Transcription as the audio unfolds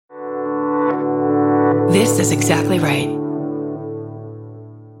This is exactly right.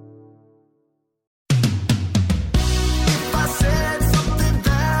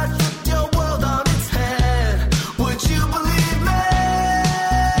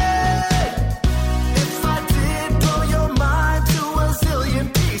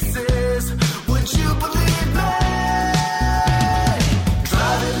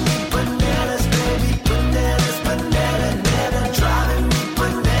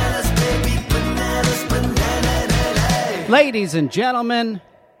 Ladies and gentlemen,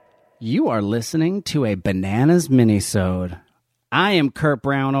 you are listening to a Bananas Minisode. I am Kurt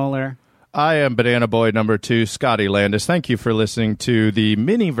Brownohler. I am Banana Boy number 2, Scotty Landis. Thank you for listening to the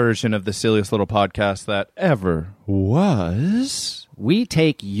mini version of the silliest little podcast that ever was. We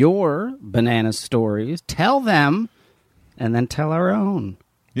take your banana stories, tell them, and then tell our own.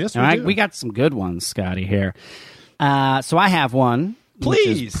 Yes, we do. We got some good ones, Scotty, here. So I have one. Please.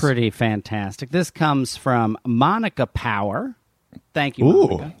 Which is pretty fantastic. This comes from Monica Power. Thank you,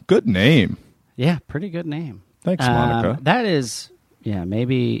 Monica. Ooh, good name. Yeah, pretty good name. Thanks, Monica. That is,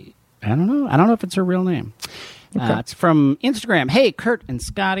 maybe, I don't know. I don't know if it's her real name. Okay. It's from Instagram. Hey, Kurt and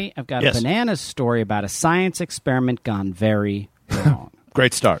Scotty, I've got a banana story about a science experiment gone very wrong.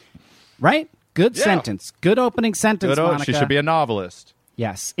 Great start. Right? Good sentence. Good opening sentence, Monica. She should be a novelist.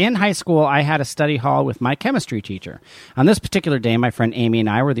 Yes. In high school, I had a study hall with my chemistry teacher. On this particular day, my friend Amy and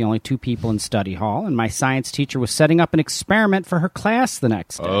I were the only two people in study hall, and my science teacher was setting up an experiment for her class the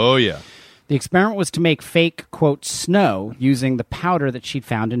next day. Oh, yeah. The experiment was to make fake, quote, snow using the powder that she'd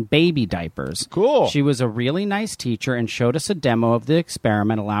found in baby diapers. Cool. She was a really nice teacher and showed us a demo of the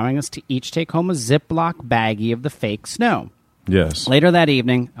experiment, allowing us to each take home a Ziploc baggie of the fake snow. Yes. Later that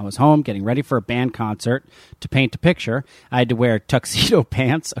evening, I was home getting ready for a band concert. To paint a picture, I had to wear tuxedo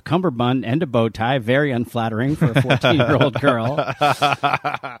pants, a cummerbund, and a bow tie. Very unflattering for a 14-year-old girl.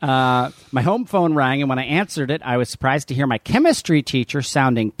 My home phone rang, and when I answered it, I was surprised to hear my chemistry teacher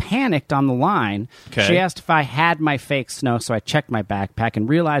sounding panicked on the line. Okay. She asked if I had my fake snow, so I checked my backpack and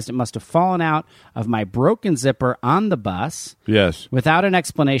realized it must have fallen out of my broken zipper on the bus. Yes. Without an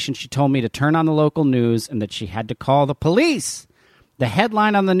explanation, she told me to turn on the local news and that she had to call the police. The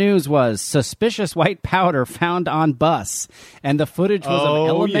headline on the news was, Suspicious White Powder Found on Bus. And the footage was of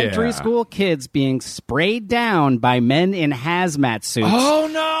elementary school kids being sprayed down by men in hazmat suits. Oh,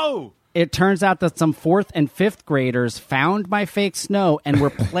 no! It turns out that some 4th and 5th graders found my fake snow and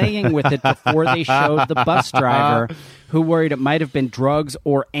were playing with it before they showed the bus driver, who worried it might have been drugs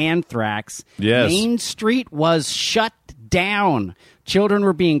or anthrax. Yes. Main Street was shut down. Children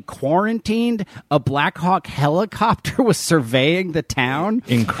were being quarantined. A Black Hawk helicopter was surveying the town.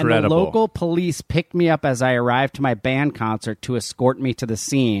 Incredible. And the local police picked me up as I arrived to my band concert to escort me to the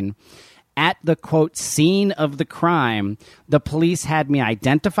scene. At the, quote, scene of the crime, the police had me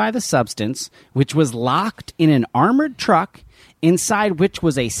identify the substance, which was locked in an armored truck, inside which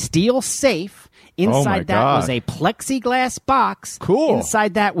was a steel safe. Inside that was a plexiglass box. Cool.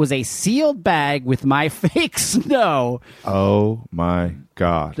 Inside that was a sealed bag with my fake snow. Oh, my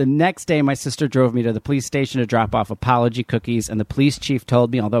God. The next day, my sister drove me to the police station to drop off apology cookies, and the police chief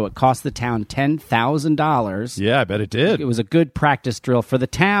told me, although it cost the town $10,000... Yeah, I bet it did. It was a good practice drill for the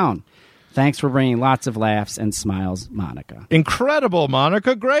town. Thanks for bringing lots of laughs and smiles, Monica. Incredible,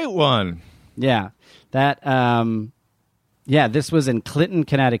 Monica. Great one. Yeah. This was in Clinton,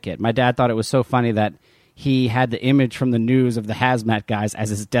 Connecticut. My dad thought it was so funny that he had the image from the news of the hazmat guys as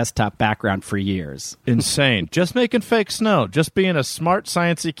his desktop background for years. Insane. Just making fake snow. Just being a smart,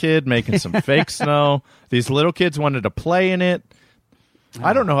 sciencey kid making some fake snow. These little kids wanted to play in it.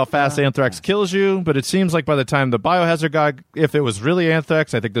 I don't know how fast anthrax kills you, but it seems like by the time the biohazard guy, if it was really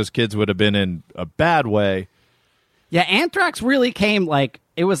anthrax, I think those kids would have been in a bad way. Yeah, anthrax really came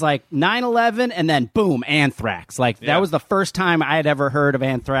it was like 9/11 and then boom, anthrax. That was the first time I had ever heard of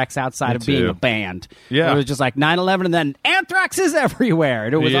anthrax outside of being a band. Yeah. It was just like 9/11 and then anthrax is everywhere.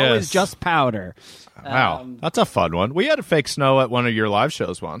 And it was always just powder. Wow, that's a fun one. We had a fake snow at one of your live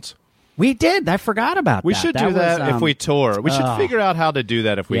shows once. We did. I forgot about that. We should do that if we tour. We should figure out how to do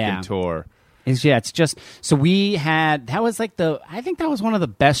that if we can tour. It's just, so we had, that was I think that was one of the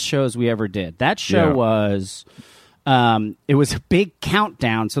best shows we ever did. That show was... it was a big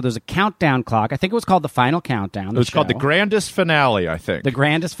countdown, so there's a countdown clock. I think it was called the Final Countdown. It was called the Grandest Finale, I think. The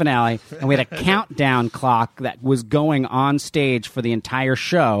Grandest Finale, and we had a countdown clock that was going on stage for the entire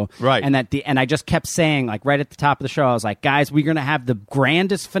show. Right. And I just kept saying, right at the top of the show, I was like, guys, we're going to have the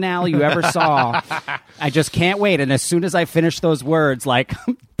grandest finale you ever saw. I just can't wait. And as soon as I finished those words,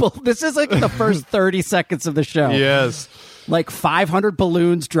 this is the first 30 seconds of the show. Yes. 500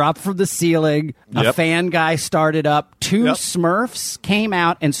 balloons dropped from the ceiling. A fan guy started up. Two Smurfs came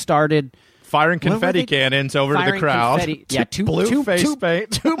out and started firing confetti cannons over to the crowd. Confetti. Yeah, two blue face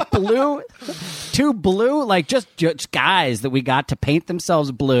paint. two blue, like just guys that we got to paint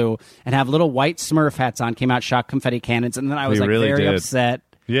themselves blue and have little white Smurf hats on. Came out, shot confetti cannons, and then I was very upset.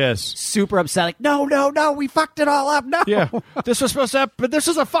 Yes. Super upset. Like, no, we fucked it all up. No. Yeah. This was supposed to happen, but this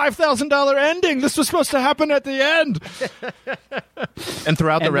is a $5,000 ending. This was supposed to happen at the end. And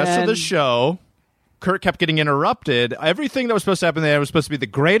throughout the rest of the show, Kurt kept getting interrupted. Everything that was supposed to happen there was supposed to be the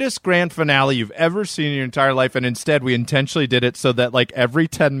greatest grand finale you've ever seen in your entire life, and instead we intentionally did it so that like every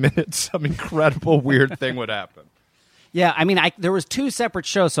 10 minutes some incredible weird thing would happen. Yeah, I mean, there was 2 separate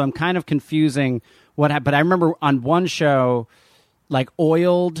shows, so I'm kind of confusing what happened. But I remember on one show, like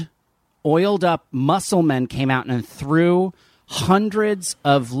oiled up muscle men came out and threw hundreds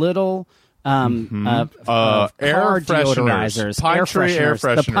of little air deodorizers, pine tree air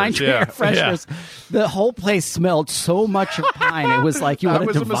fresheners. The pine tree air fresheners. Yeah. The whole place smelled so much of pine. It was like you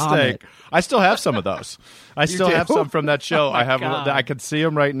wanted to vomit. That was a mistake. I still have some of those. I still have some from that show. Oh, I can see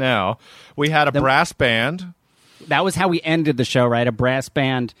them right now. We had a brass band. That was how we ended the show, right? A brass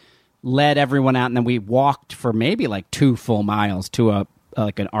band led everyone out, and then we walked for maybe like 2 full miles to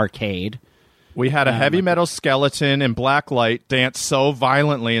an arcade. We had a heavy metal skeleton in black light dance so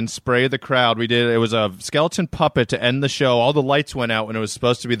violently and spray the crowd. It was a skeleton puppet to end the show. All the lights went out when it was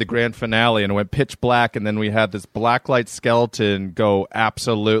supposed to be the grand finale, and it went pitch black, and then we had this black light skeleton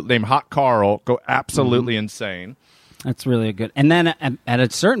named Hot Carl, go absolutely insane. That's really good. And then at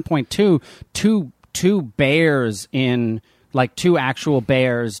a certain point, two bears in... like 2 actual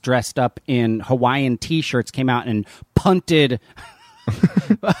bears dressed up in Hawaiian T-shirts came out and punted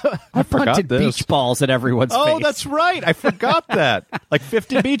beach balls at everyone's face. Oh, that's right. I forgot that. Like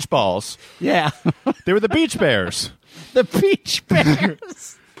 50 beach balls. Yeah. They were the beach bears. The beach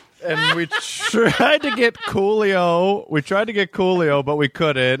bears. And we tried to get Coolio. But we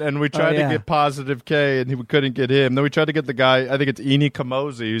couldn't. And we tried to get Positive K, and we couldn't get him. Then we tried to get the guy, I think it's Eni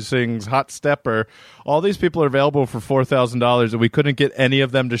Kamosi, who sings Hot Stepper. All these people are available for $4,000, and we couldn't get any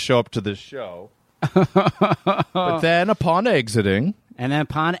of them to show up to this show. But then upon exiting,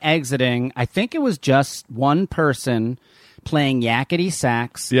 I think it was just one person playing yakety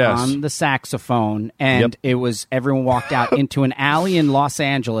sax on the saxophone, and it was everyone walked out into an alley in Los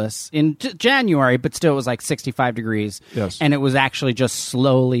Angeles in January, but still it was like 65 degrees. Yes. And it was actually just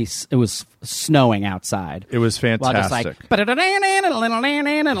it was snowing outside. It was fantastic.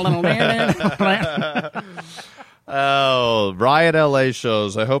 Oh, Riot LA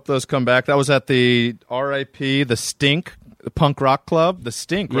shows. I hope those come back. That was at the RIP, the Stink, the punk rock club, the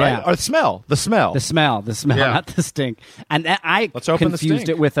Stink, right? Yeah. Or the smell, yeah. Not the Stink. And I confused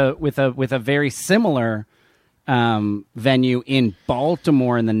it with a very similar venue in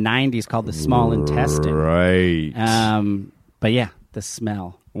Baltimore in the 90s called the Small Intestine. Right. But yeah, the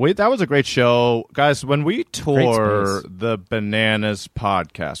Smell. That was a great show. Guys, when we tour the Bananas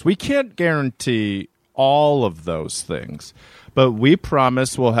podcast, we can't guarantee all of those things, but we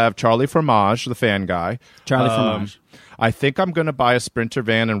promise we'll have Charlie Fromage, the fan guy. Fromage. I think I'm going to buy a Sprinter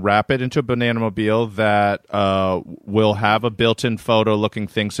van and wrap it into a Banana-mobile that will have a built-in photo-looking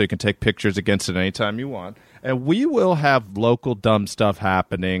thing so you can take pictures against it anytime you want. And we will have local dumb stuff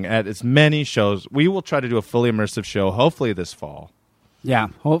happening at as many shows. We will try to do a fully immersive show, hopefully this fall. Yeah,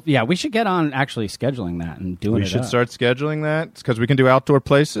 we should get on actually scheduling that and doing it. We should start scheduling that because we can do outdoor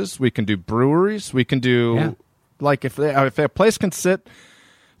places, we can do breweries, we can do like if a place can sit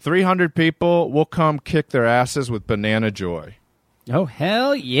 300 people, we'll come kick their asses with banana joy. Oh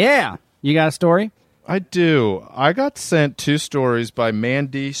hell yeah! You got a story? I do. I got sent 2 stories by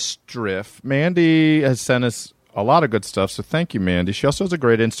Mandy Striff. Mandy has sent us a lot of good stuff, so thank you, Mandy. She also has a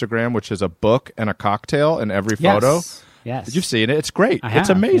great Instagram, which is a book and a cocktail in every photo. Yes. You've seen it. It's great. It's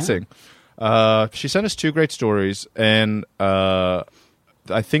amazing. Yeah. She sent us 2 great stories, and I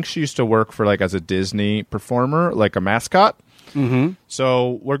think she used to work for as a Disney performer, like a mascot. Mm-hmm.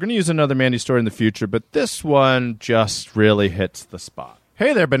 So we're going to use another Mandy story in the future, but this one just really hits the spot.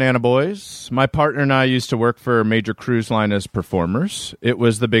 Hey there, Banana Boys. My partner and I used to work for a major cruise line as performers. It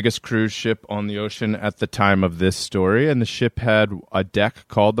was the biggest cruise ship on the ocean at the time of this story, and the ship had a deck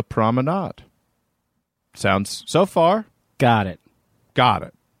called the Promenade. Sounds so far? Got it.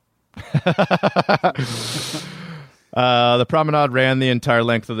 The promenade ran the entire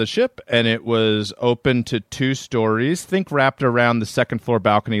length of the ship, and it was open to 2 stories. Think wrapped around the second floor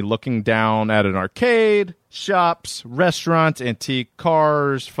balcony, looking down at an arcade, shops, restaurants, antique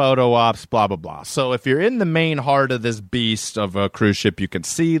cars, photo ops, blah, blah, blah. So if you're in the main heart of this beast of a cruise ship, you can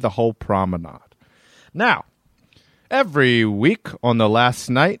see the whole promenade. Now, every week on the last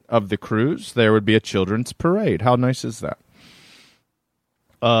night of the cruise, there would be a children's parade. How nice is that?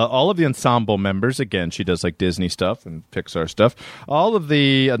 All of the ensemble members, again, she does like Disney stuff and Pixar stuff. All of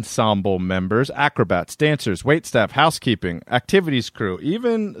the ensemble members, acrobats, dancers, waitstaff, housekeeping, activities crew,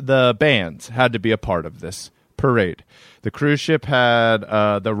 even the bands had to be a part of this parade. The cruise ship had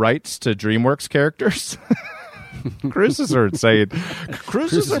the rights to DreamWorks characters. Cruises are insane.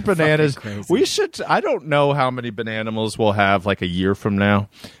 Cruises are bananas. We should. I don't know how many Bananimals we'll have like a year from now,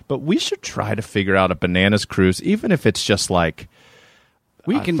 but we should try to figure out a bananas cruise, even if it's just like a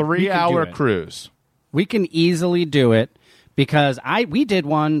 3-hour cruise. We can easily do it because we did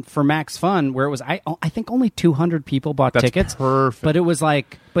one for Max Fun where it was I think only 200 people bought tickets. Perfect. But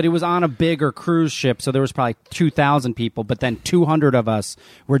it was on a bigger cruise ship, so there was probably 2,000 people. But then 200 of us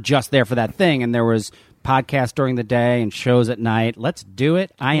were just there for that thing, and there was podcasts during the day and shows at night. Let's do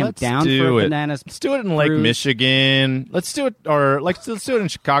it. I am down for a bananas. Let's do it in Lake Michigan. Let's do it, or let's do it in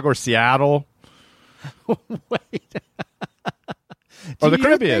Chicago or Seattle. Wait. Or the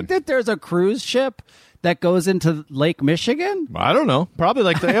Caribbean. Do you think that there's a cruise ship that goes into Lake Michigan? I don't know. Probably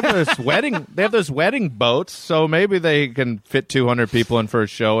like they have this wedding. They have those wedding boats, so maybe they can fit 200 people in for a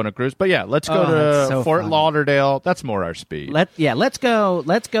show and a cruise. But yeah, let's go to Fort Lauderdale. That's more our speed. Let's go.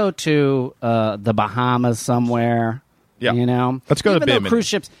 Let's go to the Bahamas somewhere. Yeah, let's go to Bimini.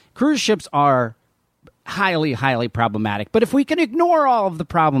 Cruise ships are highly, highly problematic. But if we can ignore all of the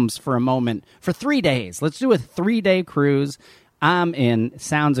problems for a moment, for 3 days, let's do a 3-day cruise. I'm in.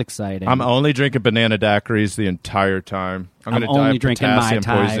 Sounds exciting. I'm only drinking banana daiquiris the entire time. I'm going to die of potassium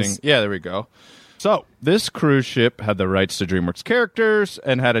poisoning. Yeah, there we go. So this cruise ship had the rights to DreamWorks characters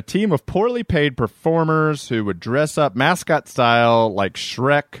and had a team of poorly paid performers who would dress up mascot style like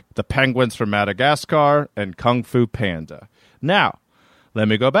Shrek, the penguins from Madagascar, and Kung Fu Panda. Now, let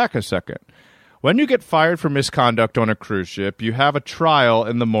me go back a second. When you get fired for misconduct on a cruise ship, you have a trial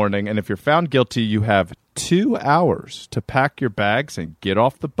in the morning, and if you're found guilty, you have 2 hours to pack your bags and get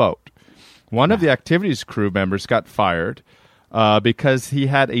off the boat. One of the activities crew members got fired because he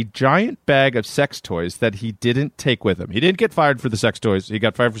had a giant bag of sex toys that he didn't take with him. He didn't get fired for the sex toys. He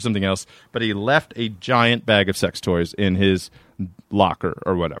got fired for something else, but he left a giant bag of sex toys in his locker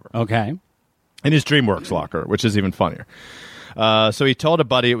or whatever. Okay. In his DreamWorks locker, which is even funnier. So he told a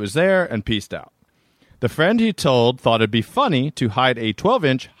buddy it was there and peaced out. The friend he told thought it'd be funny to hide a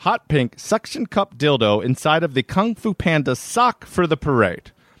 12-inch hot pink suction cup dildo inside of the Kung Fu Panda sock for the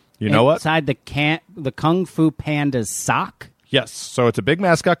parade. You know what? Inside the Kung Fu Panda's sock? Yes. So it's a big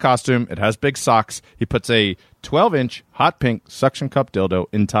mascot costume. It has big socks. He puts a 12-inch hot pink suction cup dildo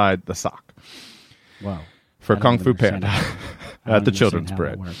inside the sock. Wow. For Kung Fu Panda at the children's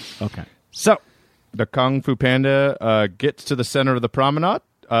parade. Okay. So the Kung Fu Panda gets to the center of the promenade.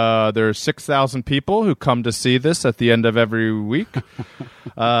 There's 6,000 people who come to see this at the end of every week.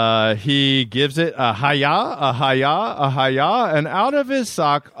 He gives it a hi-ya, a hi-ya, a hi-ya, and out of his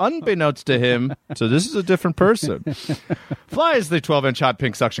sock, unbeknownst to him, so this is a different person, flies the 12-inch hot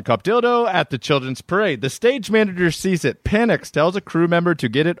pink suction cup dildo at the children's parade. The stage manager sees it, panics, tells a crew member to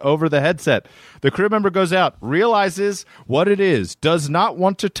get it over the headset. The crew member goes out, realizes what it is, does not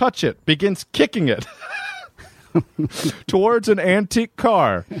want to touch it, begins kicking it. Towards an antique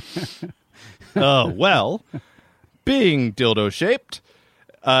car. Well, being dildo-shaped,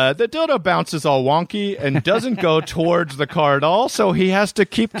 the dildo bounces all wonky and doesn't go towards the car at all, so he has to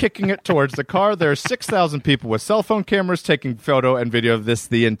keep kicking it towards the car. There are 6,000 people with cell phone cameras taking photo and video of this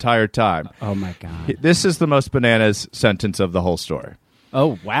the entire time. Oh, my God. This is the most bananas sentence of the whole story.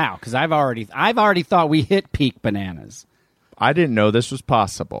 Oh, wow, because I've already thought we hit peak bananas. I didn't know this was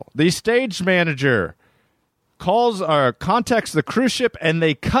possible. The stage manager contacts the cruise ship, and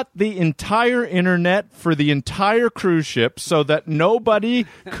they cut the entire internet for the entire cruise ship so that nobody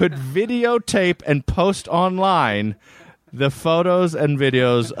could videotape and post online the photos and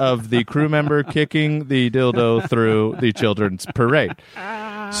videos of the crew member kicking the dildo through the children's parade.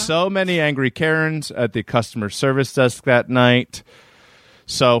 So many angry Karens at the customer service desk that night.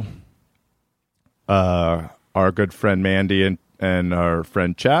 So our good friend Mandy and our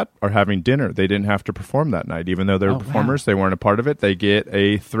friend Chad are having dinner. They didn't have to perform that night. Even though they were performers, They weren't a part of it. They get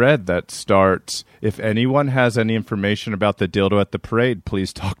a thread that starts, if anyone has any information about the dildo at the parade,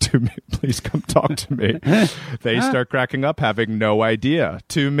 please talk to me. Please come talk to me. They start cracking up, having no idea.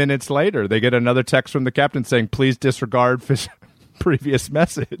 2 minutes later, they get another text from the captain saying, please disregard previous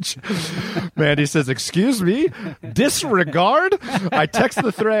message. Mandy says, excuse me, disregard? I text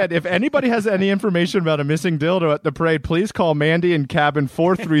the thread, if anybody has any information about a missing dildo at the parade, please call Mandy in cabin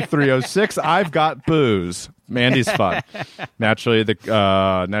 43306. I've got booze. Mandy's fun. Naturally,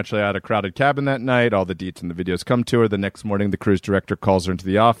 naturally at a crowded cabin that night, all the deets in the videos come to her. The next morning, the cruise director calls her into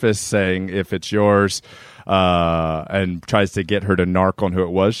the office saying, if it's yours, and tries to get her to narc on who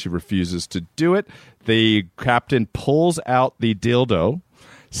it was. She refuses to do it. The captain pulls out the dildo,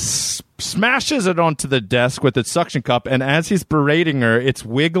 smashes it onto the desk with its suction cup, and as he's berating her, it's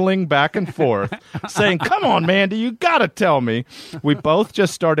wiggling back and forth, saying, come on, Mandy, you gotta tell me. We both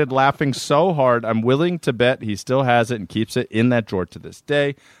just started laughing so hard, I'm willing to bet he still has it and keeps it in that drawer to this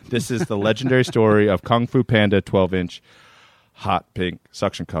day. This is the legendary story of Kung Fu Panda 12-inch hot pink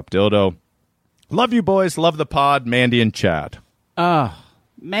suction cup dildo. Love you, boys. Love the pod. Mandy and Chad. Oh,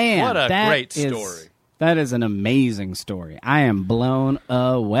 man. What a great story. That is an amazing story. I am blown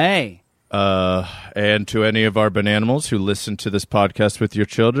away. And to any of our bananimals who listen to this podcast with your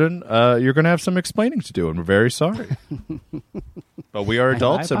children, you're going to have some explaining to do, and we're very sorry. But we are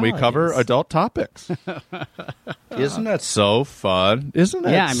adults, and we cover adult topics. Isn't that so fun? Isn't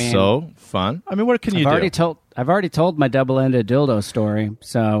that so fun? I mean, what can you do? I've already told my double-ended dildo story,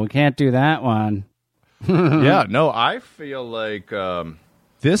 so we can't do that one. Yeah, no, I feel like...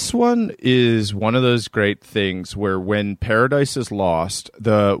 this one is one of those great things where when paradise is lost,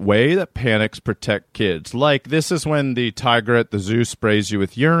 the way that panics protect kids, like this is when the tiger at the zoo sprays you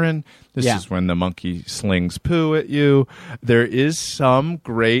with urine. This is when the monkey slings poo at you. There is some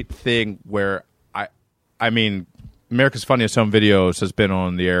great thing where, I mean, America's Funniest Home Videos has been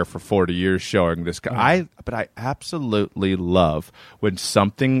on the air for 40 years showing this. But I absolutely love when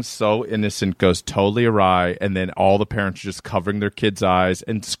something so innocent goes totally awry, and then all the parents are just covering their kids' eyes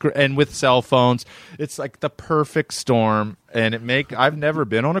and with cell phones. It's like the perfect storm, and I've never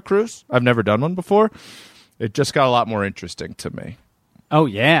been on a cruise. I've never done one before. It just got a lot more interesting to me. Oh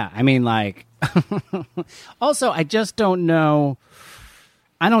yeah, I mean, like, also I just don't know.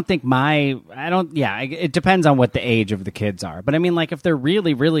 It depends on what the age of the kids are. But I mean, like, if they're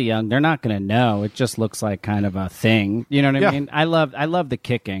really, really young, they're not going to know. It just looks like kind of a thing. You know what I mean? I love the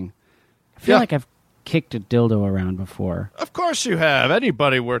kicking. I feel like I've kicked a dildo around before. Of course you have.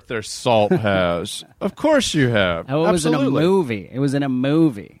 Anybody worth their salt has. Of course you have. Oh, it was in a movie. It was in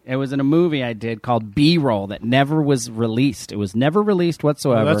a movie I did called B-roll that never was released. It was never released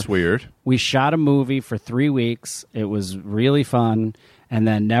whatsoever. Oh, that's weird. We shot a movie for 3 weeks. It was really fun. And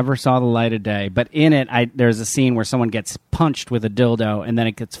then never saw the light of day. But in it, there's a scene where someone gets punched with a dildo, and then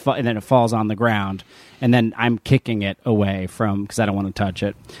it falls on the ground, and then I'm kicking it away because I don't want to touch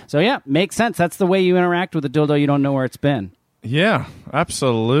it. So yeah, makes sense. That's the way you interact with a dildo. You don't know where it's been. Yeah,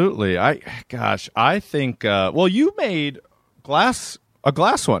 absolutely. I think. You made a glass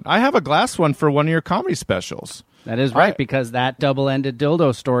one. I have a glass one for one of your comedy specials. That is right, because that double-ended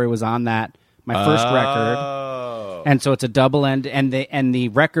dildo story was on my first record. And so it's a double end, and the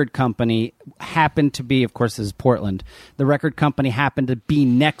record company happened to be, of course, this is Portland. The record company happened to be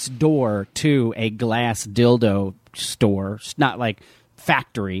next door to a glass dildo store, not like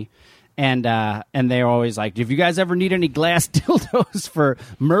factory. And they're always like, if you guys ever need any glass dildos for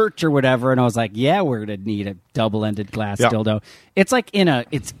merch or whatever, and I was like, yeah, we're gonna need a double-ended glass dildo. It's like in a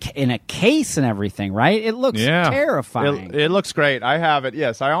case and everything, right? It looks terrifying. It looks great. I have it.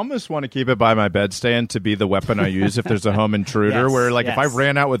 Yes, I almost want to keep it by my bedstand to be the weapon I use if there's a home intruder. If I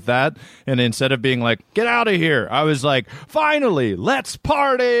ran out with that, and instead of being like, get out of here, I was like, finally, let's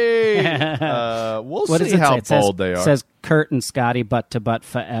party. We'll see how bold they are. It says Kurt and Scotty butt to butt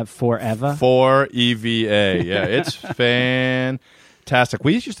forever. For EVA. Yeah, it's fantastic.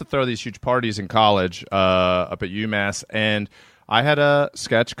 We used to throw these huge parties in college up at UMass, and I had a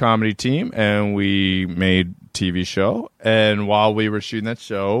sketch comedy team, and we made TV show. And while we were shooting that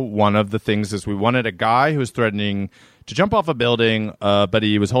show, one of the things is we wanted a guy who was threatening to jump off a building, but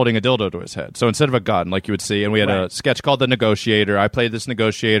he was holding a dildo to his head. So instead of a gun, like you would see, and we had a sketch called The Negotiator. I played this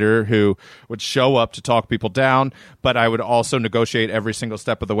negotiator who would show up to talk people down, but I would also negotiate every single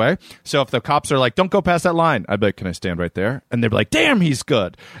step of the way. So if the cops are like, don't go past that line, I'd be like, can I stand right there? And they'd be like, damn, he's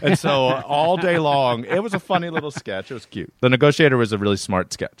good. And so all day long, it was a funny little sketch. It was cute. The Negotiator was a really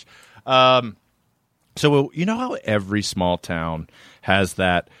smart sketch. So you know how every small town has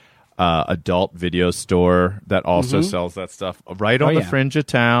that adult video store that also sells that stuff right on the fringe of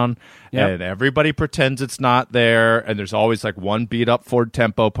town, and everybody pretends it's not there, and there's always like one beat up Ford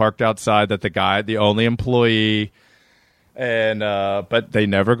Tempo parked outside that the only employee, and but they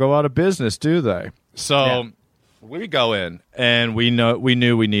never go out of business, do they? So we go in, and we knew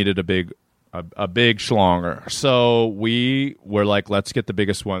we needed a big schlonger. So we were like, let's get the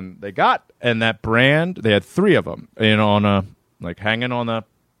biggest one they got. And that brand, they had 3 of them hanging on a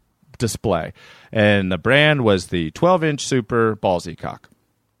display. And the brand was the 12-inch super ballsy cock.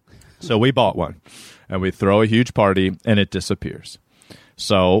 So we bought one, and we throw a huge party, and it disappears.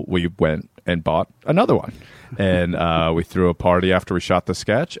 So we went and bought another one, and we threw a party after we shot the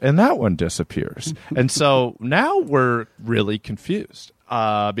sketch, and that one disappears. And so now we're really confused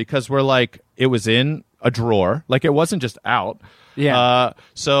because we're like, it was in a drawer, like it wasn't just out. Yeah.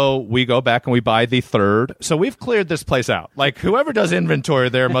 So we go back and we buy the third. So we've cleared this place out. Like whoever does inventory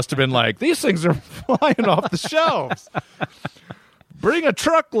there must have been like, these things are flying off the shelves. Bring a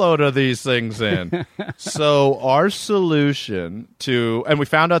truckload of these things in. So our solution and we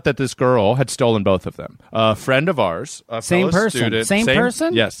found out that this girl had stolen both of them. A friend of ours, a Same fellow person. student, Same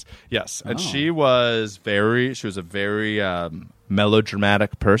person? Yes. And she was a very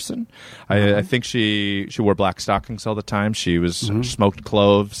melodramatic person. I think she wore black stockings all the time. She was smoked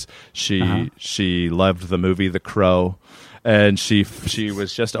cloves. She loved the movie The Crow. And she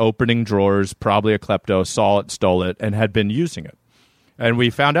was just opening drawers, probably a klepto, saw it, stole it, and had been using it. And we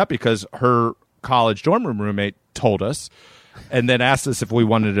found out because her college dorm room roommate told us and then asked us if we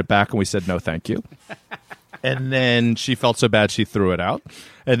wanted it back, and we said, no, thank you. And then she felt so bad she threw it out.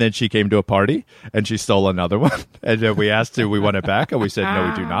 And then she came to a party, and she stole another one. And then we asked her, we want it back, and we said, no,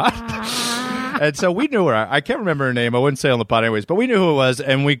 we do not. And so we knew her. I can't remember her name. I wouldn't say on the pod anyways, but we knew who it was,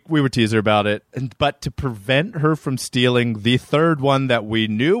 and we would tease her about it. But to prevent her from stealing the third one that we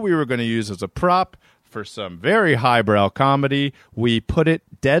knew we were going to use as a prop, for some very highbrow comedy, we put it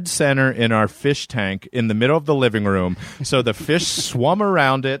dead center in our fish tank in the middle of the living room. So the fish swum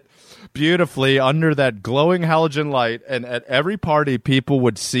around it beautifully under that glowing halogen light. And at every party, people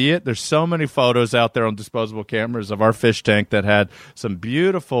would see it. There's so many photos out there on disposable cameras of our fish tank that had some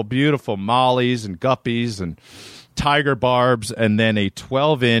beautiful, beautiful mollies and guppies and tiger barbs, and then a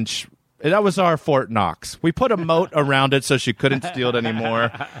 12-inch. That was our Fort Knox. We put a moat around it so she couldn't steal it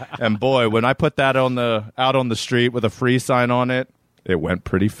anymore. And boy, when I put that out on the street with a free sign on it, it went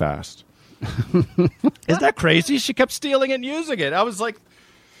pretty fast. Isn't that crazy? She kept stealing it and using it. I was like,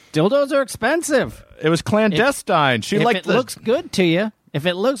 dildos are expensive. It was clandestine. If it looks good to you,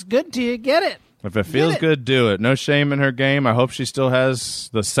 get it. If it feels good, do it. No shame in her game. I hope she still has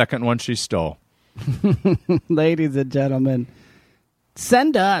the second one she stole. Ladies and gentlemen,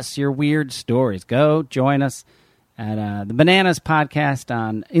 send us your weird stories. Go join us at the Bananas Podcast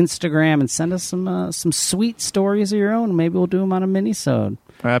on Instagram and send us some sweet stories of your own. Maybe we'll do them on a minisode.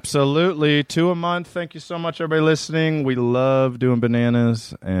 Absolutely. 2 a month. Thank you so much, everybody listening. We love doing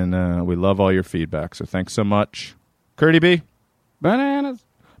bananas, and we love all your feedback. So thanks so much. Curdy B. Bananas.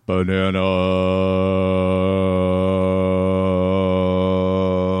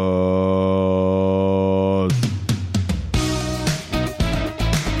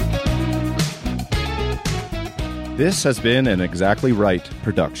 This has been an Exactly Right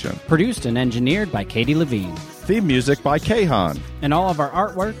production. Produced and engineered by Katie Levine. Theme music by Kahan. And all of our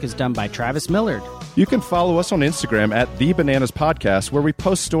artwork is done by Travis Millard. You can follow us on Instagram at The Bananas Podcast, where we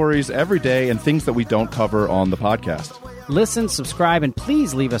post stories every day and things that we don't cover on the podcast. Listen, subscribe, and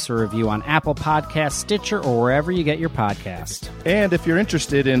please leave us a review on Apple Podcasts, Stitcher, or wherever you get your podcast. And if you're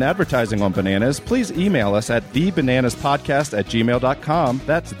interested in advertising on Bananas, please email us at thebananaspodcast@gmail.com.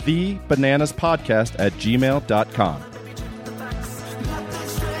 That's thebananaspodcast@gmail.com.